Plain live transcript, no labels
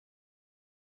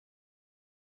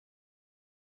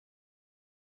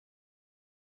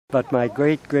But my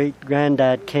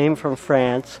great-great-granddad came from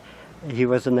France. He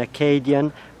was an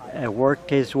Acadian, worked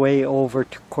his way over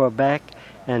to Quebec,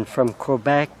 and from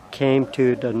Quebec came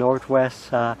to the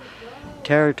Northwest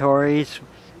Territories,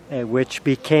 which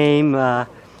became the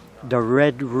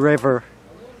Red River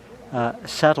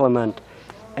settlement.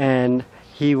 And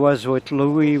he was with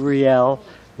Louis Riel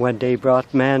when they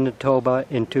brought Manitoba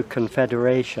into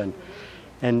Confederation.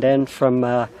 And then from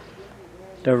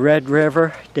the Red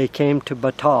River, they came to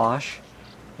Batoche,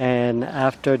 and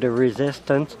after the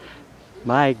resistance,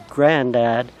 my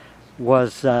granddad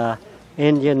was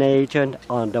Indian agent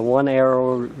on the One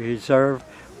Arrow Reserve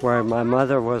where my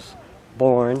mother was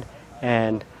born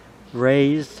and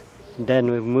raised. Then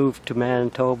we moved to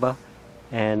Manitoba,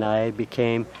 and I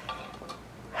became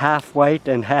half white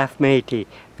and half Metis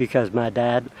because my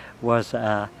dad was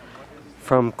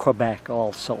from Quebec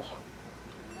also.